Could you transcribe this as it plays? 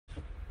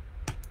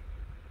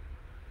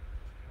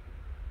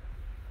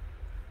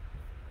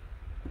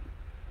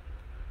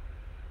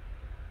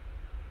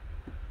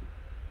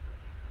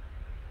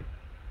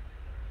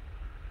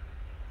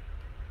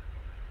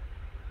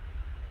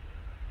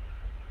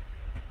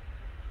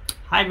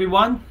Hi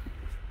everyone,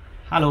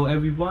 hello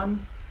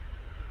everyone,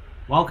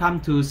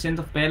 welcome to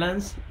Center of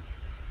Balance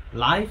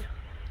Live.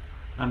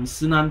 I'm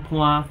Szenan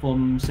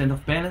from Center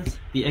of Balance,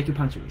 the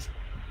acupuncturist.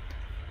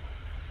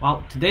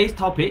 Well, today's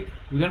topic,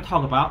 we're going to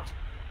talk about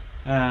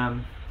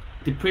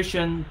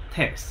depression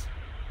test.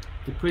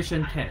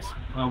 Depression test.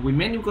 We're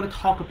mainly going to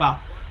talk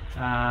about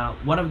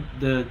one of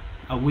the,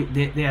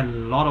 there are a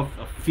lot of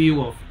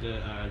few of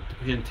the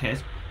depression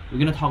tests. We're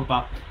going to talk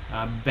about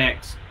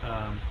Beck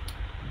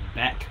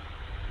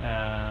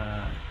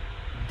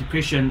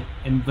depression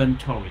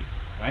inventory,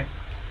 right?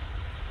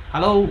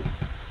 Hello,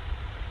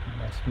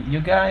 nice to meet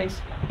you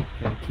guys.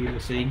 Thank you for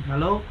saying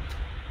hello.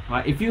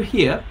 Right, if you're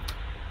here,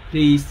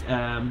 please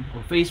on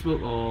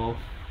Facebook or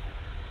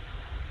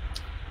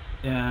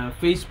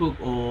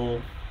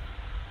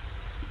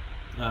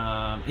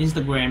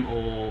Instagram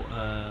or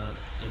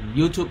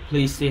YouTube,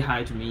 please say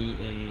hi to me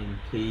and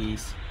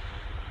please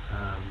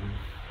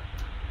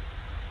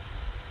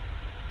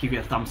give you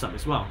a thumbs up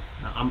as well.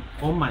 Now, I'm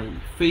on my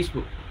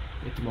Facebook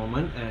at the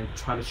moment and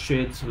try to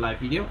share this live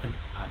video, and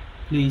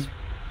please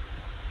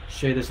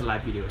share this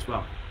live video as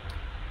well.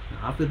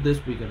 Now, after this,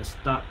 we're gonna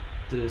start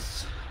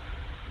this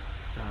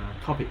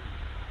topic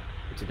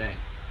for today.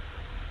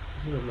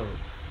 Hello.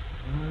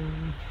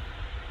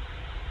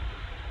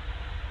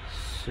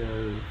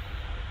 So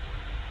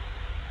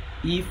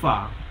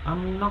Eva,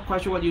 I'm not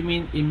quite sure what you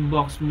mean.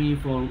 Inbox me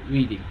for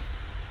reading.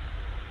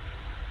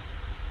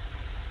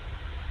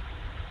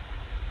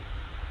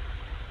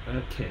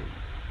 Okay,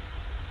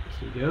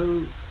 here you go.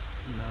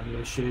 Now I'm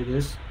going to share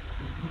this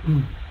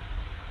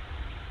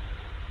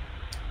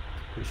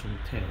depression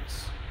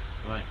test.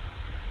 Right.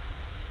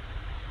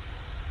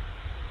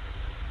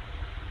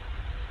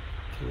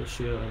 Okay,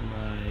 share on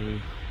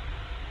my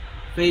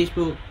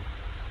Facebook.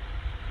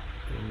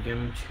 I'm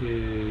going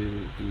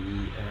to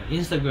the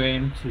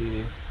Instagram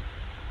to.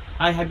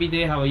 Hi, happy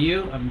day. How are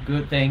you? I'm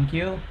good, thank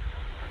you.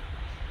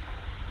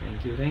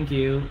 Thank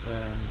you.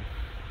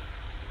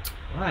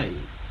 Right.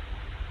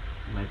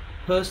 My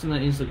personal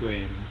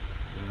Instagram,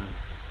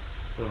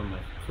 put on my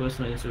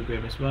personal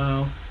Instagram as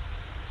well.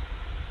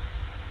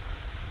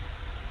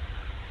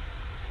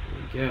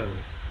 There we go.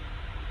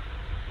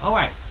 All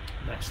right,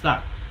 let's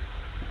start.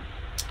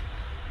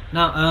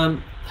 Now,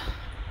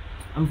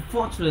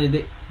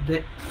 unfortunately,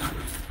 there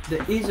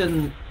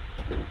isn't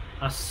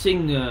a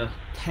single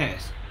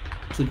test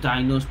to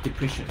diagnose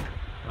depression.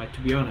 Right?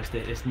 To be honest,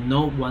 there is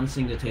no one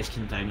single test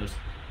can diagnose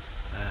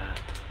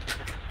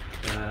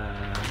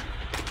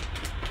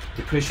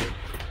depression.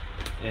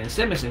 And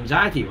same as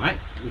anxiety, right?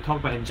 We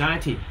talk about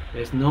anxiety.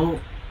 There's no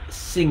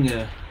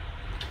single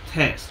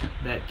test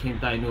that can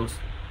diagnose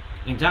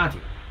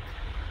anxiety.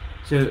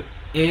 So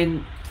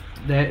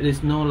there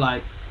is no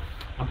like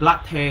a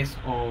blood test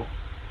or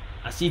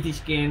a CT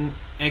scan,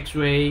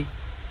 X-ray,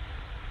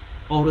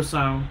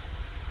 ultrasound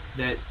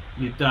that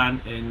you've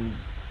done and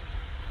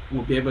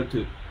will be able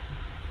to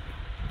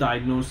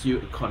diagnose you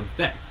according to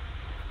that.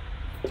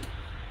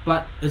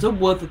 But is it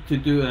worth it to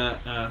do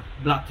a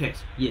blood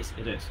test? Yes,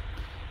 it is,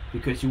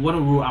 because you want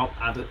to rule out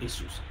other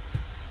issues.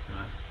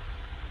 Right?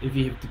 If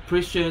you have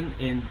depression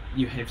and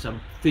you have some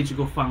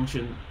physical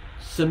function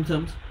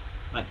symptoms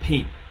like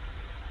pain,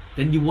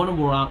 then you want to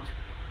rule out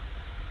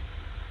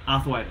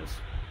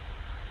arthritis.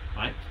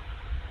 Right?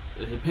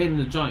 If you pain in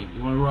the joint,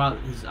 you want to rule out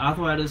his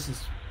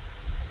arthritis.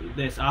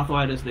 There's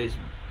arthritis. There's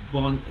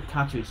bone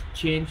cartilage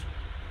change,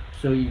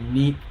 so you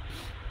need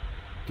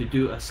to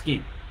do a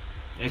skin,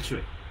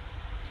 X-ray,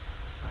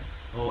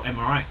 or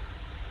MRI.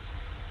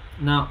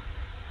 Now,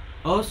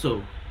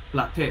 also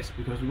blood test,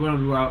 because we want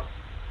to rule out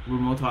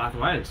rheumatoid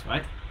arthritis,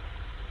 right?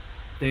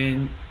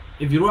 Then,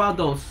 if you rule out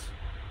those,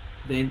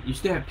 then you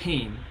still have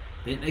pain.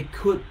 Then it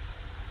could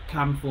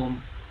come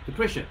from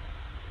depression,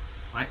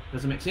 right?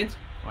 Does it make sense?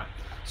 Right.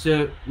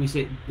 So we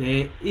said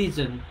there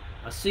isn't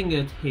a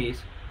single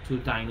test to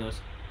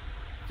diagnose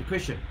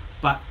depression,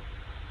 but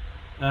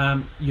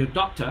your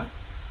doctor,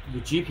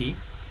 your GP,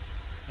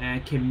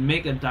 can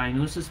make a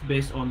diagnosis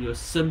based on your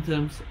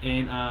symptoms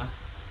and a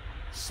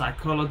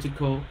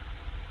psychological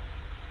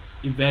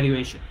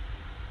evaluation.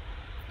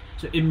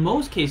 So in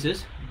most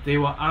cases, they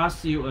will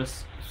ask you a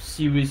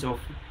series of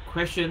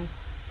questions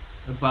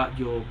about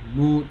your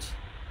mood,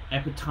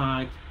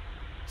 appetite,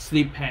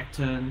 sleep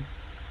pattern,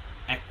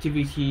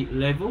 activity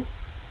level,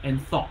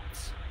 and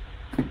thoughts.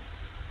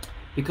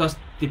 Because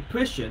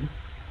depression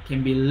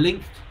can be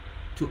linked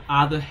to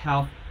other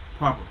health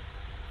problems.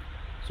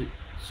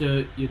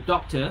 So your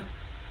doctor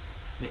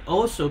may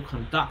also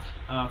conduct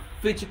a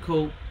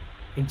physical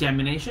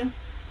examination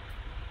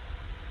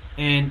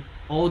and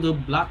order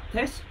blood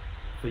tests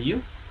for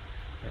you.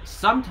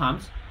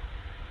 Sometimes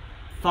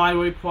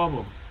thyroid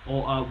problem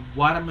or a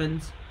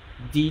vitamin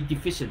D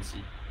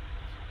deficiency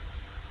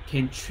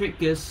can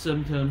trigger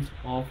symptoms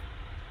of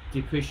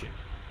depression.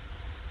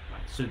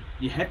 Right? So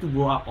you have to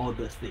rule out all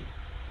those things: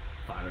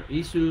 thyroid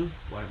issue,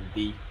 vitamin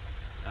D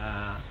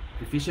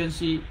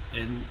deficiency,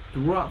 and to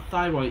rule out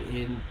thyroid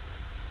and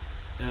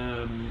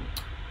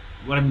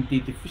vitamin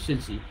D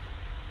deficiency,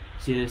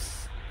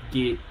 just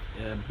get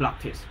blood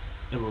test.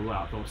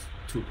 overall those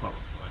two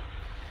problems, right?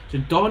 So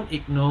don't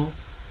ignore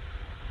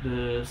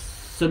the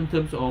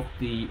symptoms of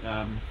the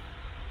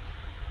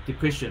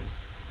depression.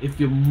 If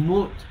your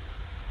mood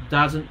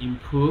doesn't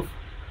improve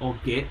or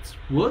gets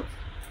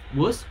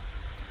worse,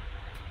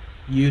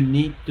 you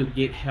need to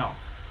get help,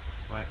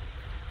 right?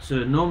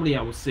 So normally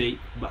I would say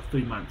about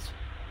 3 months.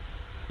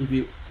 If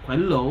you're quite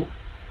low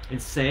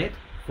and sad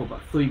for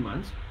about 3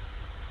 months,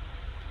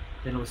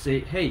 then I would say,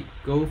 hey,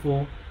 go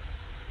for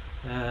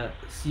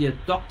see a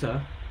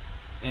doctor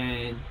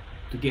and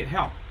to get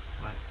help,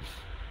 right?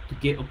 To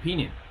get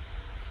opinion.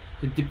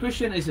 The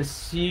depression is a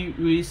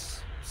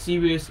serious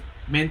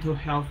mental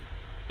health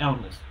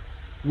illness,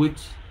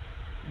 which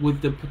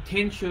with the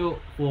potential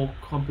for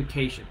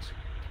complications.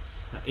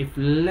 Now, if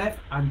left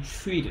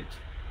untreated,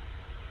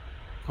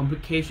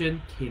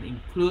 complication can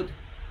include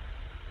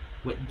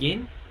weight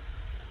gain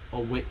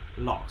or weight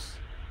loss,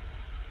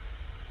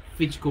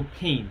 physical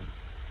pain,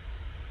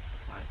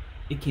 right?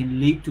 It can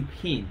lead to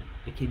pain,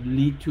 it can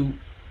lead to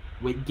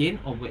weight gain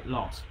or weight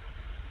loss.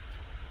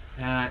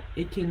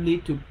 It can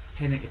lead to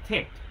panic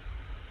attack.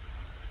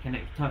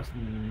 Panic attacks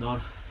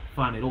not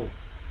fun at all.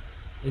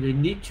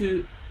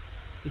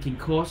 It can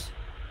cause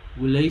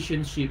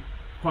relationship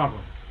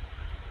problem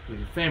with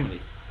your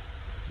family,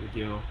 with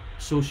your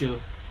social,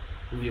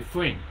 with your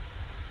friend,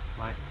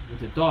 right?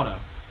 With your daughter,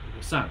 with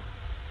your son,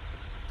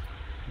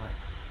 right?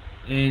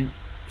 And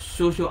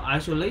social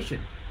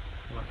isolation,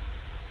 right?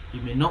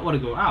 You may not want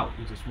to go out.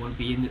 You just want to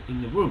be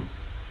in the room,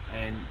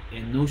 and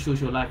no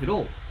social life at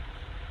all.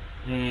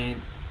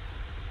 And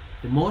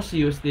the more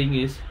serious thing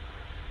is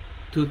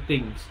two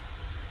things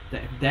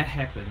that if that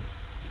happen,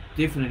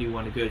 you definitely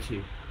want to go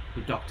to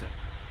the doctor,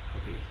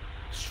 okay,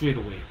 straight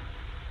away,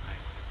 right?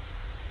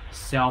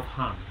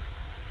 Self-harm,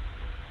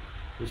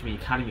 which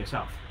means cutting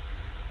yourself,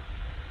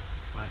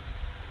 right?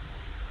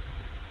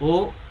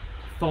 Or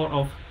thought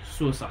of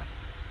suicide.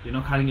 You're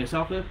not cutting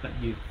yourself, but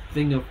you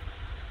think of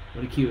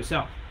want to kill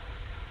yourself.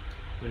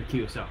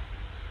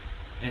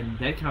 And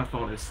that kind of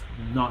thought is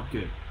not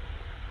good.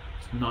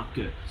 It's not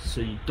good. So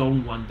you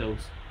don't want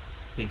those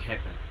things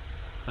happen.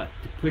 But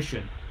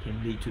depression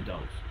can lead to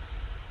those.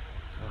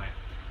 Alright.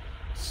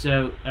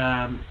 So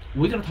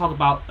we're going to talk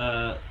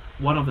about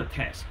one of the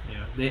tests. You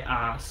know, there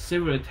are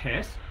several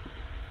tests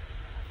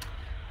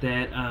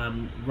that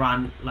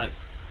run like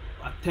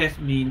a test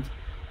means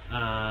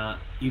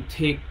you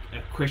take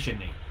a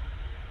questionnaire.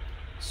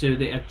 So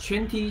there are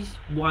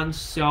 21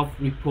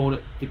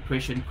 self-reported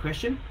depression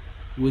questions,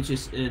 which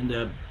is in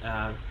the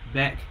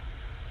Beck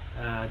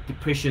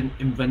depression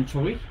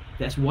inventory.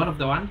 That's one of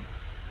the one.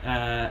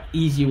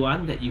 Easy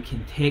one that you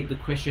can take the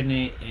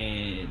questionnaire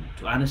and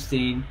to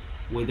understand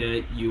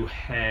whether you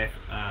have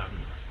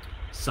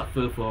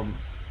suffer from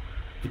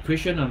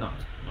depression or not,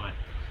 right?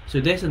 So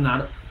there's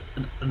another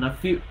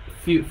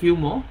few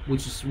more,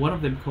 which is one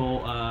of them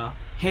called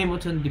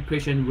Hamilton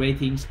Depression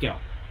Rating Scale,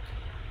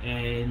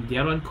 and the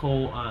other one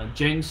called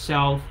Jones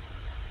Self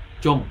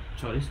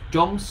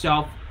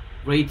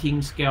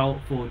Rating Scale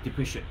for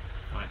Depression,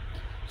 right?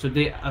 So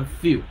there are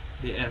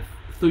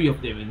three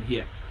of them in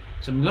here.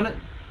 So we're gonna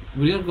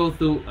go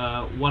through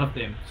one of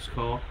them. It's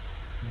called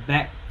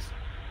Beck's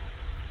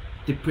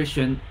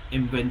Depression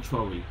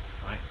Inventory,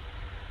 right?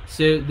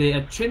 So there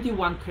are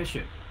 21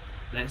 questions.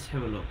 Let's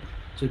have a look.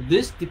 So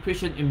this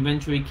depression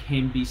inventory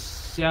can be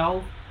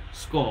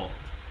self-scored.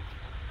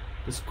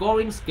 The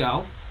scoring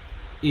scale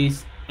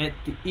is at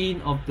the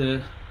end of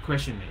the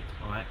questionnaire.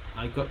 All right,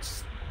 I got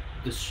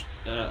this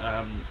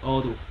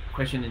all the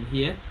question in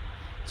here.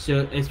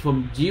 So it's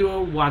from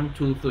 0, 1,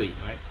 2, 3.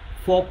 Right,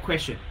 4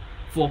 questions.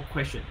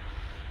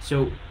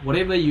 So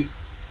whatever the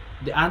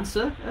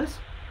answer is,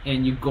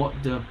 and you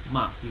got the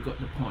mark, you got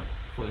the point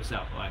for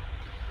yourself, right?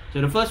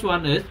 So the first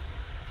one is,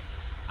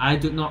 I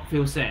do not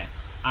feel sad.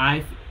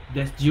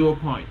 That's 0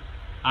 point.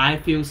 I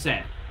feel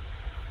sad,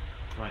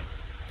 right?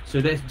 So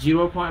that's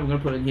 0 point. I'm gonna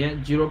put it in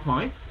here. 0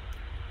 point.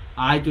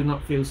 I do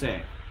not feel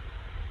sad.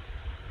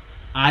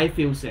 I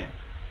feel sad.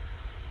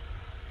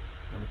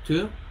 Number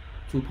 2,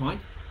 2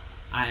 point.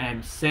 I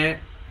am sad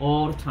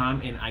all the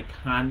time and I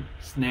can't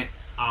snap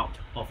out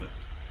of it.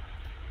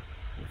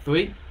 Number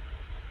 3,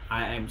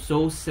 I am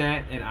so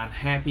sad and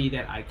unhappy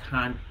that I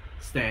can't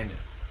stand it.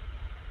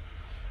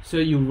 So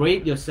you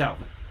rate yourself.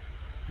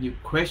 You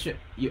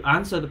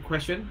answer the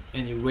question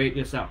and you rate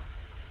yourself.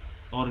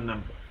 All the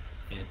number.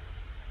 And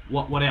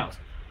what else?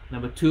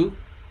 Number 2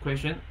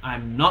 question.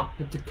 I'm not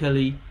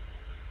particularly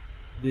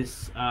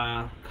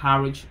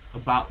discouraged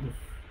about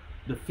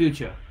the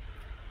future.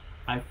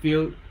 I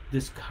feel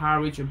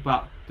discouraged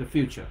about the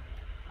future.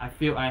 I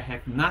feel I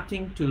have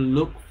nothing to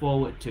look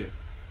forward to.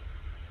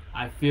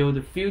 I feel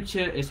the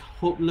future is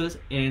hopeless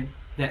and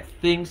that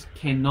things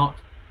cannot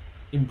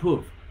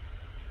improve.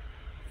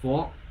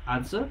 For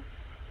answer,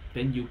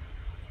 then you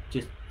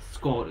just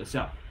score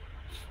yourself.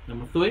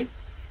 Number 3,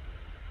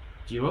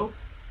 0.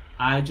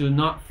 I do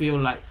not feel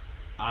like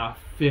I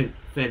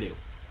failure.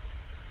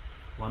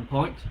 1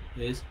 point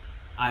is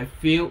I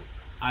feel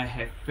I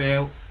have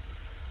failed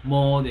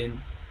more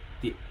than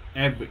the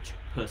average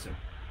person.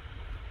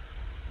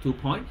 2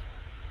 point.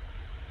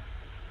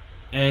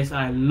 As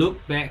I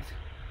look back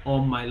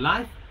on my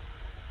life,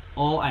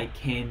 all I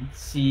can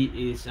see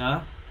is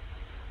a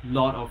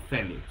lot of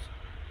failures.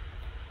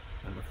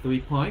 Number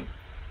 3 point,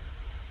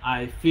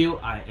 I feel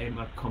I am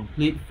a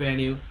complete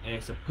failure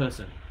as a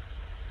person.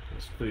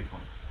 That's 3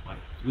 points. Right.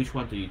 Which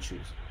one do you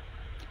choose?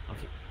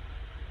 Okay.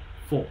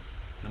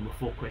 Number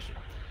 4 question.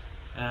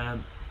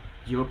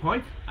 0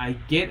 point, I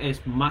get as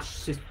much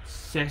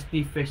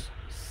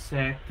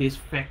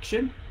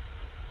satisfaction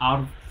out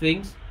of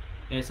things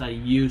as I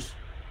used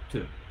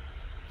to.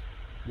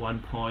 1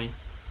 point.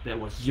 That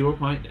was 0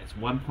 point. That's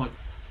 1 point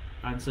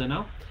answer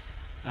now.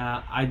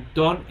 I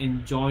don't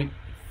enjoy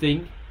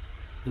things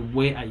the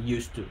way I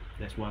used to.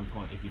 That's 1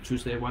 point. If you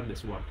choose that one,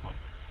 that's 1 point.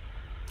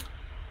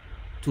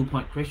 2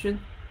 point question.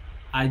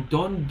 I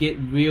don't get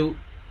real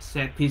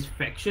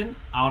satisfaction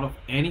out of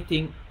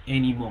anything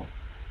anymore.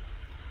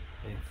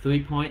 And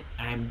 3 point,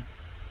 I'm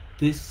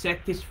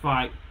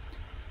dissatisfied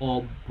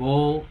or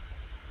bored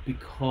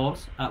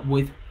because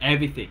with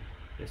everything.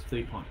 That's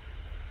 3 point.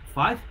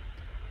 5,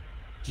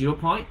 0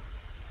 point,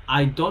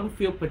 I don't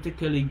feel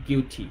particularly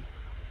guilty.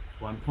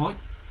 1 point,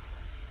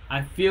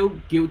 I feel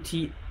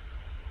guilty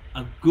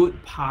a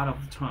good part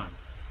of the time.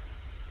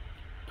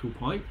 2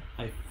 point,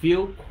 I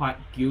feel quite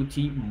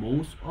guilty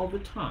most of the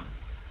time.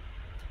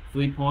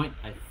 3 point,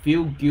 I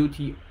feel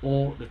guilty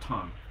all the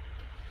time.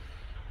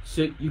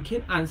 So you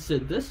can answer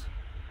this,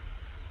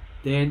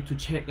 then to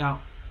check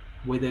out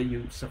whether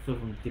you suffer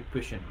from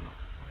depression or not.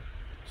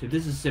 So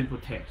this is a simple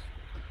test.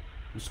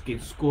 You can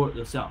score it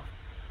yourself.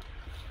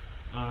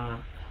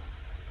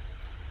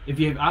 If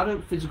you have other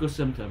physical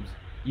symptoms,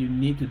 you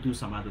need to do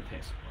some other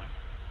tests. Right?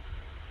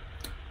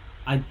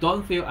 I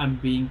don't feel I'm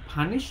being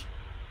punished.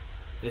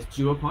 That's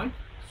 0 point.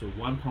 So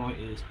 1 point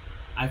is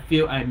I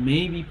feel I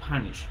may be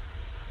punished.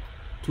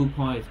 2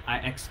 points, I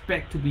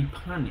expect to be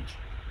punished.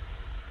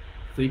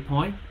 3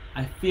 point,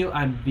 I feel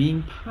I'm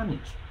being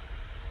punished.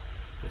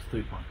 That's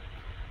 3 points.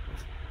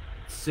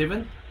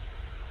 7,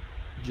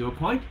 0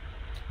 point,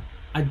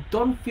 I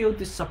don't feel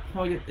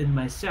disappointed in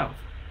myself.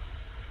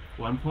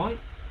 1 point,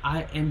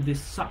 I am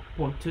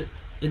disappointed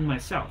in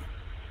myself.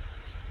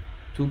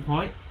 2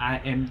 point, I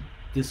am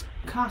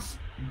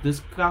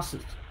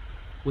disgusted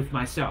with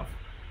myself.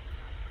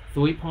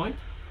 3 point,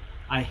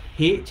 I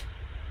hate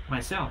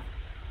myself.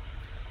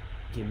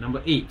 Okay,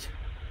 number 8,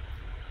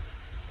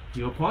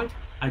 0 point,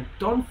 I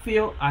don't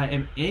feel I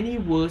am any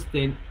worse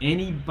than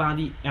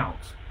anybody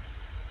else.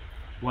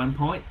 1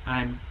 point,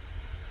 I'm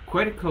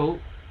critical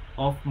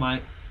of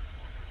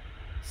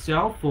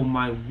myself for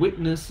my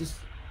weaknesses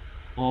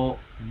or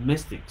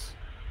mistakes.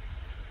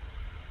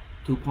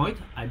 2 point,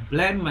 I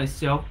blame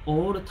myself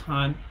all the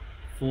time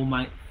for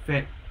my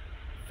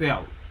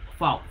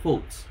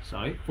faults.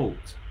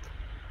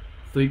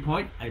 3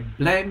 point, I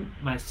blame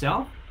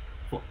myself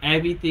for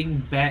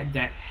everything bad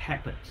that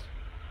happens.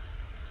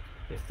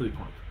 That's 3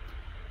 points.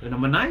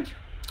 Number 9,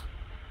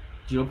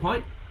 0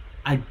 point,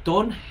 I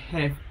don't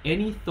have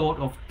any thought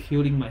of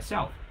killing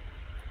myself.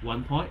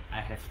 1 point,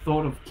 I have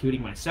thought of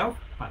killing myself,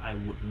 but I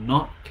would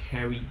not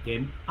carry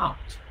them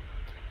out.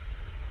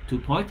 2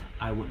 point,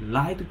 I would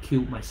like to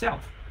kill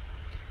myself.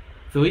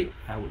 3,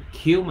 I would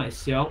kill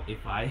myself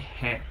if I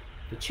had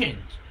the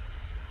chance.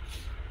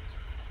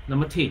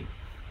 Number 10,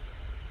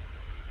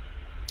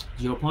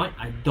 0 point,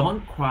 I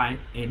don't cry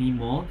any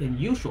more than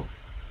usual.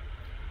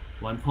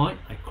 1 point,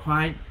 I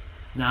cry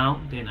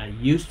now than I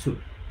used to.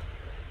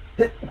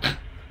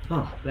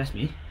 Oh, bless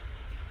me.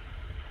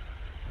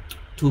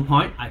 2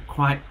 point, I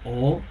cry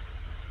all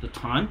the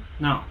time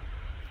now.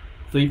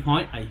 3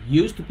 point, I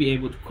used to be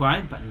able to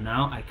cry, but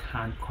now I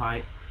can't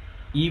cry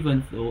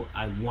even though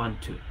I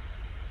want to.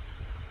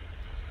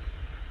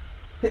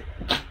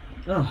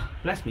 Oh,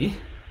 bless me.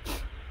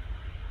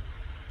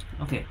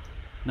 Okay,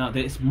 now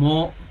there is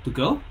more to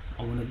go.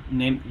 I want to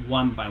name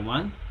one by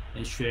one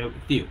and share with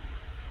you.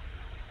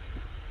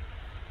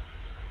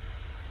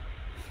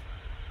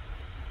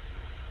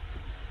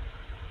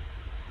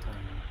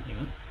 Hang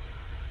on.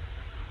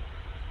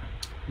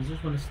 I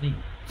just want to sneeze.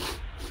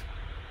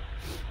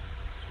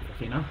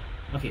 Okay, now.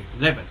 Okay,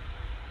 11.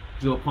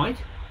 0 point.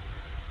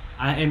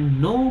 I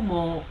am no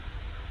more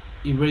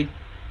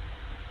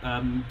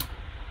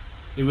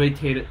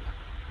irritated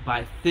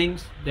by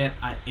things that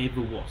I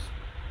ever was.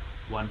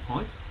 1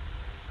 point.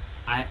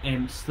 I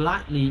am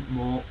slightly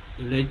more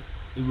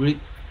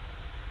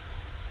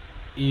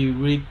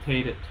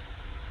irritated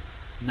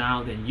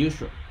now than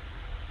usual.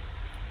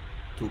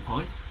 2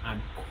 point.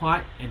 I'm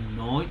quite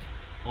annoyed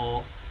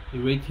or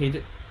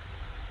irritated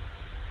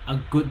a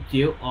good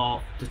deal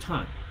of the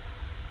time.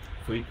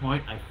 3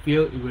 point. I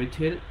feel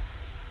irritated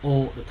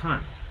all the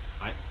time.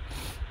 Right?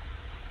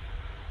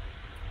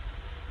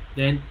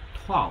 Then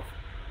 12.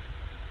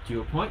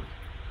 0 point.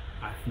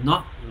 I've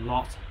not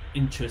lost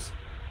interest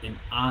in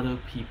other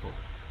people.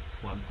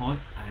 1 point.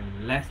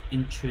 I'm less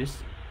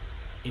interested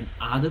in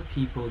other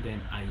people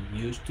than I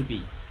used to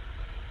be.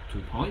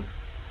 2 point.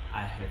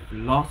 I have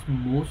lost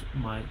most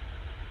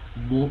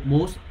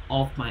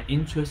of my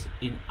interest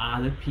in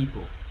other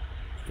people.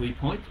 3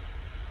 point.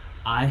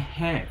 I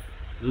have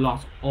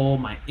lost all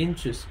my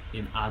interest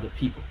in other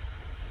people.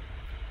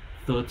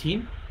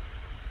 13.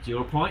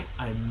 0 point,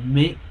 I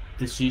make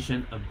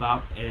decision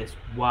about as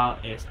well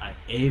as I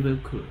ever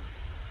could.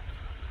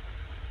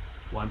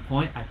 1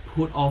 point, I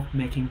put off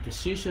making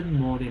decision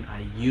more than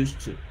I used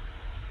to.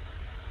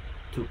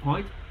 2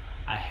 point,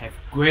 I have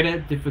greater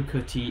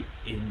difficulty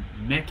in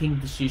making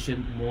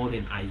decision more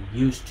than I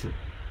used to.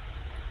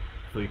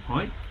 3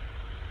 point,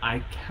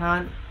 I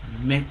can't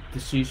make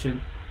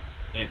decision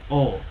at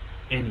all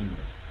anymore.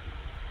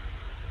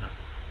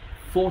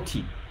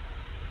 14.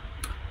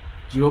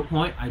 0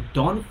 point, I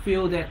don't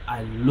feel that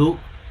I look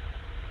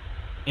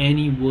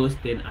any worse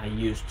than I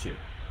used to.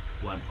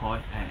 1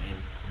 point, I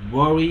am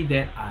worried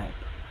that I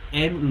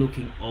am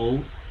looking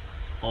old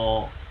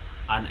or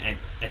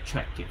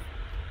unattractive.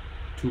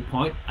 2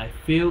 point, I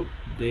feel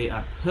there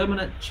are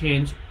permanent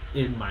change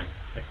in my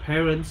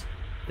appearance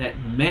that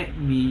make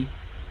me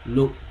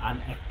look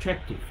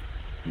unattractive.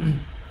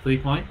 3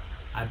 point,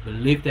 I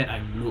believe that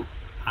I look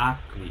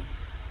ugly.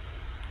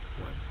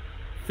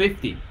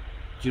 15.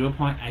 0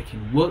 point, I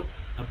can work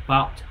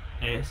about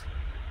as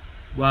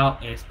well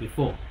as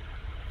before.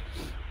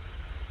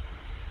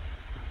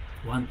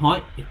 1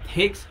 point, it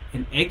takes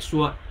an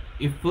extra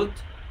effort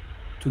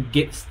to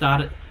get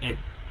started at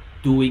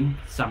doing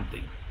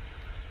something.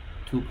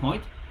 2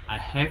 point, I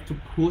have to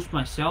push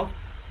myself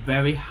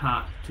very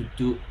hard to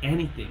do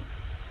anything.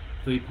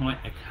 3 point,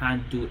 I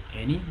can't do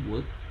any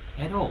work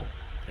at all.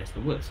 That's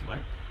the worst,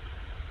 right?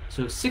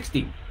 So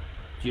 16.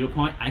 0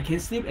 point, I can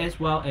sleep as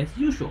well as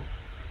usual.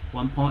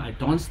 1 point, I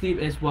don't sleep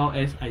as well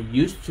as I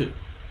used to.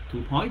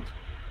 2 point,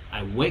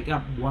 I wake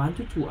up 1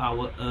 to 2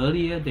 hours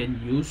earlier than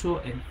usual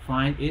and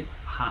find it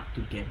hard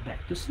to get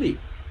back to sleep.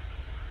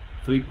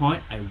 3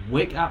 point, I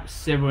wake up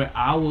several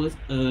hours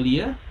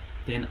earlier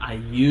than I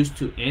used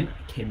to and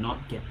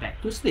cannot get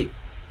back to sleep.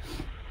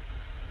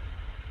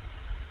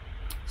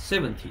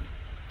 17.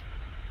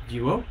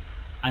 0.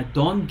 I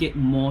don't get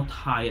more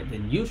tired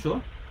than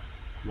usual.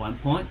 1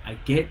 point, I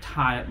get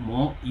tired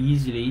more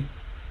easily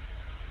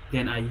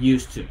than I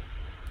used to.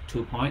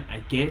 2 point, I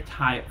get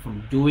tired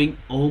from doing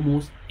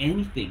almost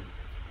anything.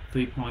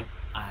 3 point,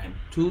 I am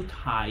too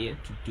tired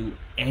to do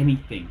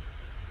anything.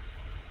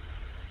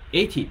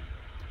 18.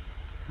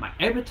 My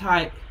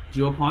appetite,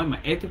 0 point, my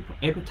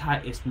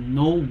appetite is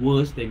no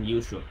worse than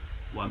usual.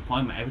 1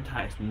 point, my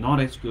appetite is not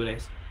as good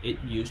as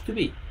it used to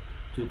be.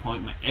 2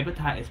 point, my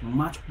appetite is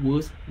much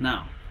worse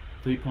now.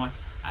 3 point,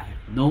 I have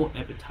no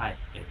appetite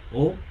at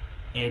all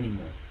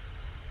anymore.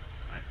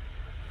 Right.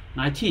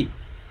 19.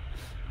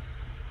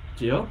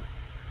 0.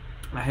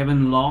 I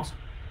haven't lost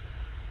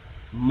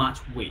much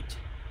weight,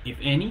 if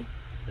any,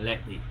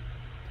 lately.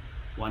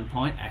 1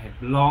 point, I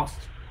have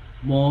lost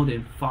more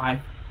than 5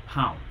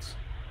 pounds.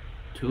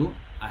 2.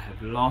 I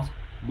have lost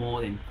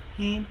more than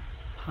 10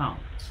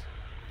 pounds.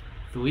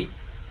 3.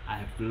 I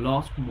have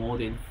lost more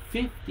than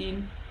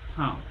 15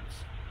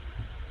 pounds.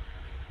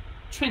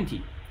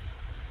 20.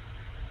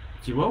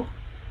 0.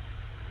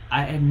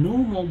 I am no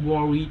more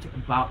worried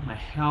about my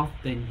health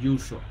than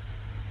usual.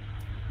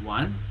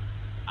 1.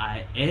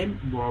 I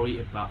am worried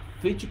about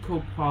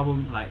physical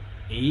problems like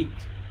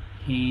aches,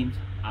 pain,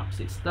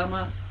 upset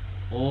stomach,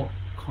 or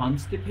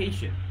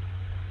constipation.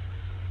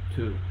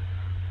 2.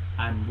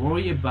 I'm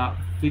worried about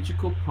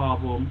physical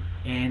problem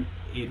and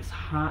it's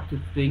hard to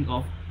think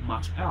of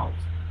much else.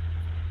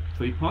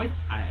 3 point,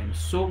 I am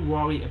so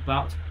worried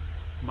about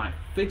my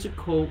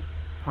physical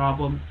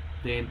problem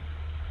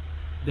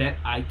that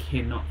I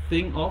cannot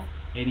think of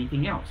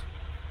anything else.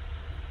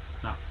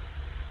 Now,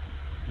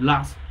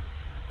 last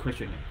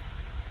question.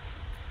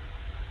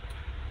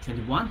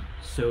 21.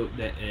 So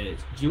that is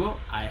 0.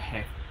 I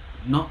have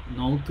not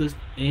noticed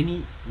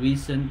any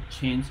recent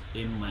change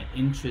in my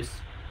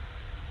interest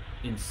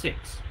in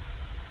sex.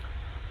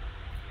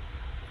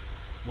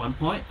 1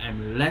 point,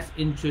 I'm less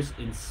interested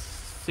in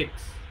sex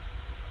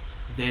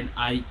than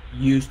I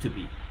used to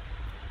be.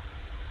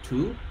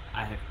 2.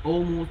 I have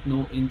almost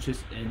no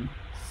interest in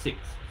sex.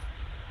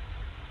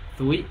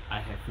 3. I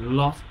have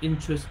lost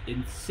interest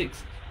in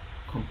sex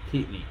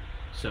completely.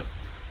 So,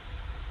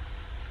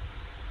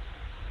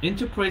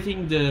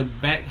 interpreting the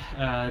Beck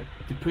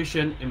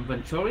depression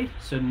inventory.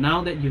 So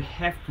now that you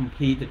have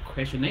completed the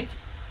questionnaire,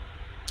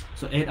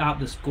 so add up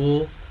the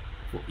score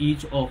for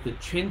each of the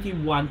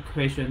 21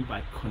 questions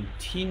by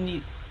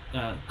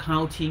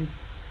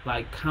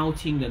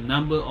counting the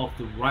number of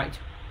the right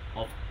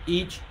of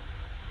each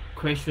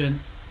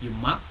question you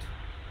marked.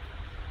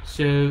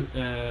 So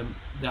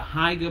the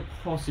higher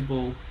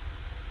possible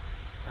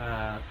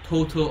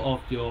total of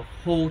your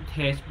whole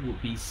test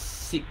would be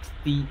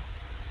 63.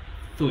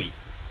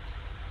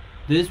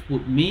 This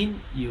would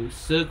mean you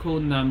circle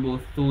number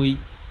 3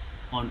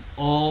 on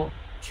all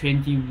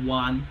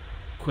 21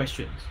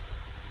 questions.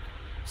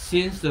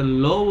 Since the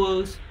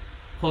lowest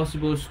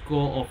possible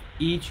score of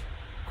each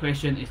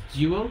question is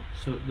 0,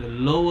 so the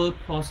lower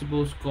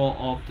possible score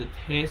of the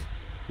test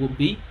would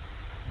be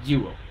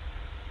 0.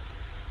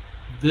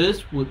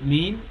 This would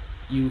mean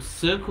you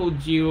circle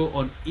 0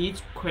 on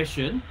each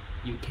question.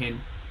 You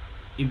can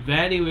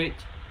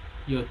evaluate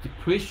your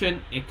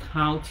depression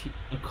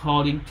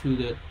according to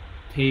the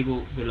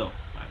table below,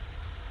 right?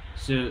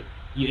 So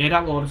you add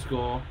up all the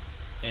score,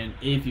 and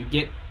if you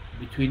get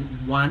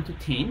between 1 to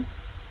 10,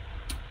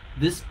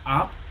 these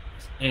ups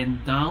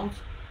and downs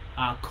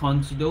are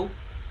considered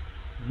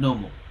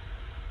normal,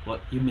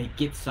 but you may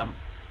get some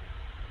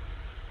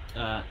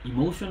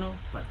emotional,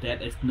 but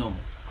that is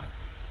normal, right?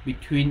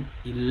 Between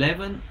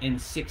 11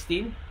 and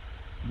 16,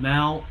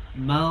 mild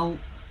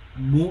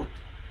mood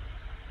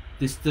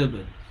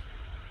disturbance,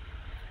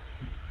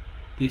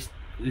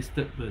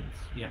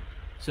 yeah.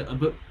 So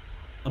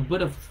a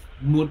bit of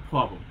mood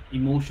problem,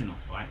 emotional,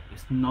 right?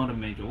 It's not a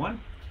major one.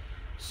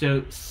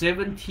 So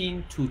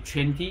 17 to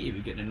 20, if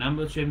you get the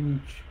number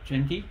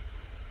 20,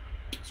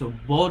 so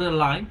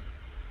borderline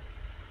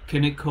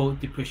clinical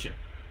depression.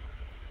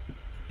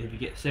 If you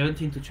get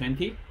 17 to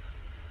 20,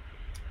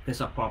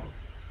 that's a problem.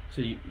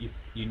 So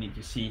you need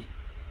to see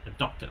a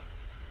doctor.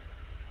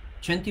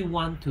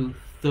 21 to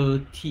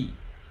 30,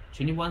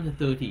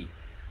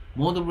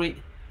 moderate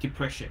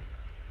depression.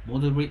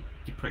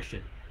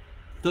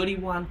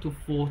 31 to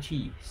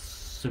 40,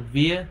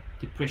 severe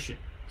depression.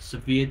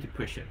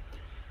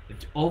 If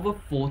it's over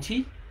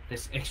 40,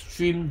 that's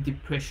extreme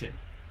depression.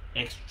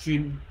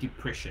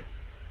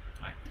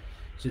 Right.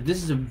 So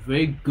this is a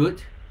very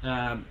good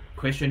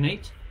questionnaire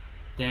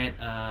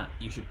that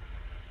you should,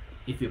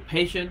 if you're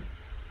patient,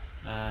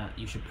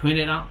 you should print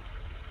it out.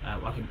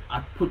 I'm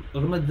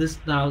gonna this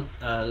now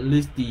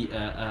list the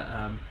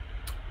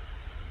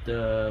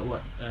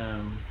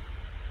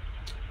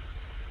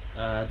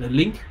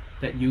link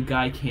that you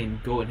guys can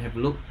go and have a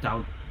look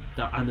down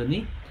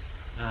underneath.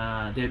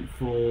 Then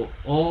for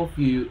all of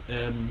you,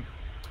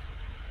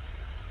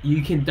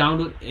 you can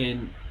download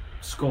and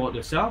score it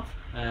yourself.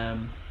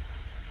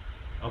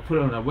 I'll put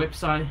it on our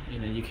website,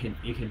 and then you can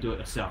do it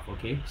yourself.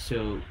 Okay,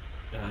 so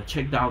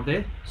check down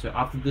there. So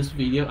after this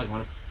video, I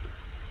want to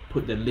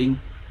put the link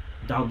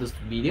down this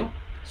video,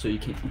 so you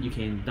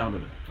can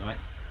download it. All right.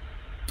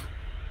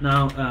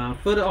 Now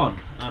further on,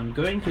 I'm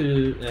going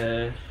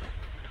to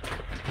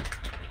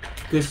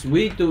because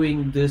we're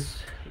doing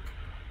this.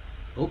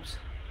 Oops.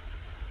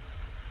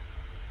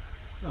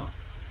 Oh.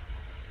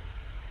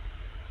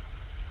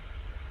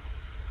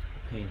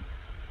 Pain.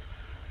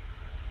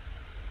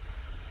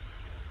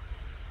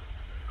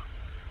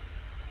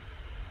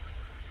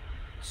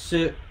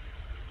 So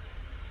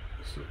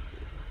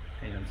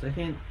hang on a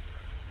second.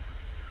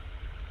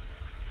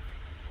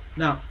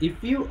 Now,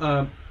 if you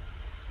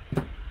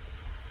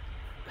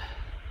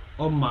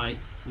on my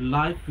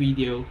live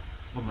video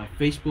on my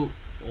Facebook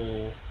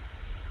or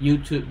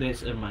YouTube,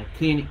 there's my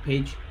clinic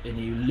page, and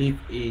you live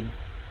in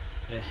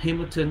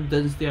Hamilton,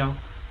 Dunsdale,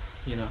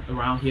 you know,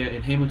 around here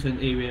in Hamilton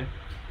area,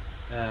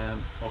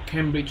 or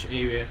Cambridge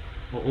area,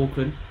 or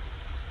Auckland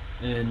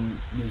in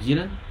New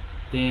Zealand,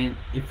 then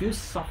if you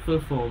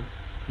suffer from,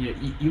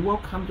 you will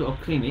come to our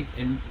clinic,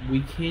 and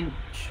we can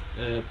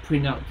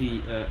print out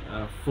the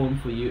form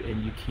for you,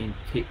 and you can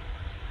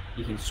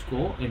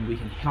score, and we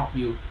can help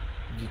you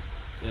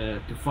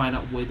to find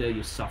out whether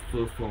you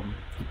suffer from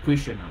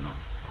depression or not.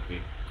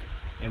 Okay,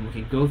 and we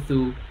can go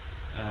through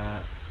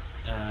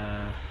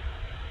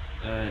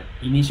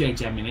initial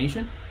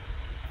examination.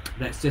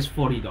 That's just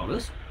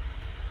 $40.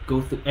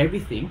 Go through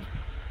everything,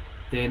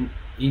 then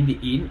in the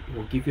end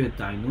we'll give you a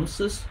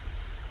diagnosis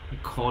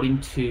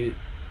according to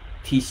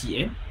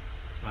TCM,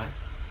 right,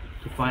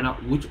 to find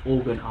out which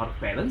organ out of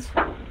balance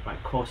by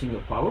causing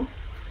your problem,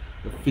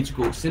 the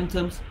physical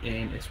symptoms,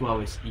 and as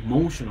well as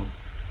emotional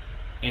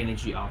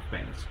energy out of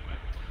balance, right.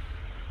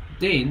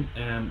 Then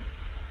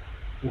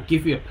we'll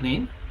give you a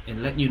plan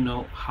and let you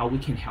know how we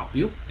can help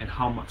you and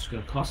how much it's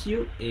going to cost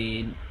you,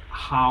 and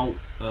how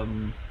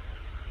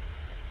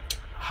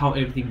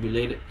everything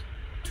related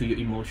to your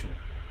emotional.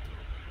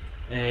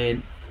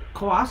 And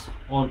call us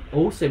on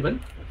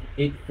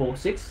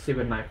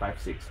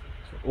 07-846-7956.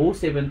 So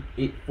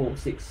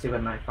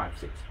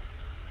 07-846-7956.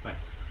 Right,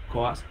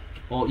 call us,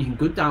 or you can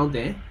go down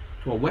there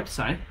to our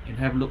website and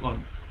have a look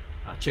on,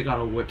 check out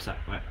our website.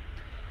 Right,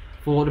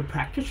 for the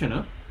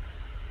practitioner,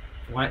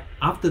 right,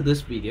 after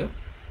this video,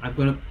 I'm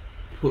gonna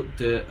put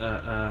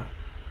the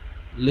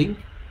link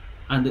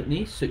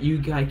underneath, so you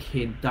guys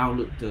can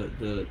download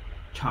the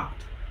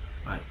chart,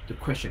 right, the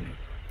questionnaire,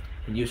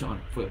 and use it on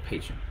for your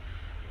patient.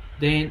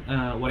 Then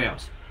what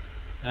else?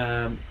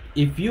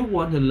 If you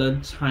want to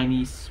learn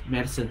Chinese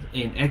medicine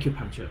and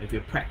acupuncture, if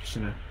you're a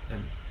practitioner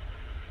and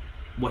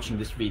watching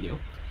this video,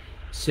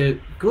 so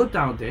go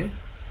down there.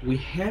 We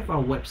have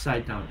our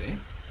website down there.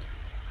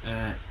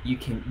 You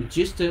can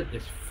register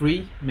as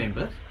free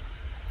members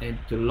and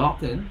to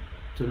log in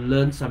to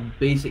learn some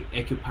basic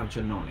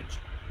acupuncture knowledge.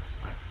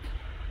 Right.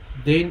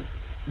 Then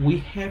we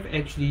have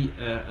actually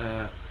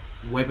a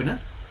webinar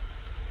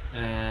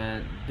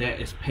that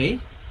is paid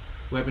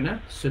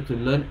webinar, so to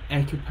learn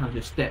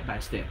acupuncture step by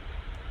step.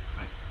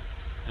 Right.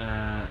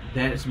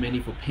 That is mainly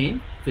for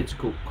pain,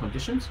 physical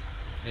conditions,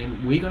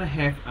 and we're gonna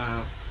have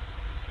a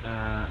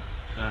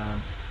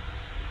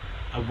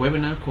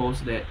webinar course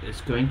that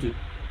is going to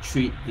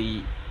treat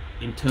the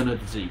internal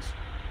disease.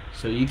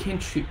 So you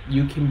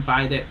can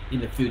buy that in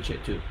the future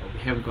too, but we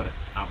haven't got it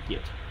out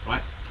yet.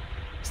 Right?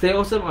 Stay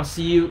awesome. I'll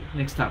see you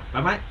next time.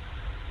 Bye bye.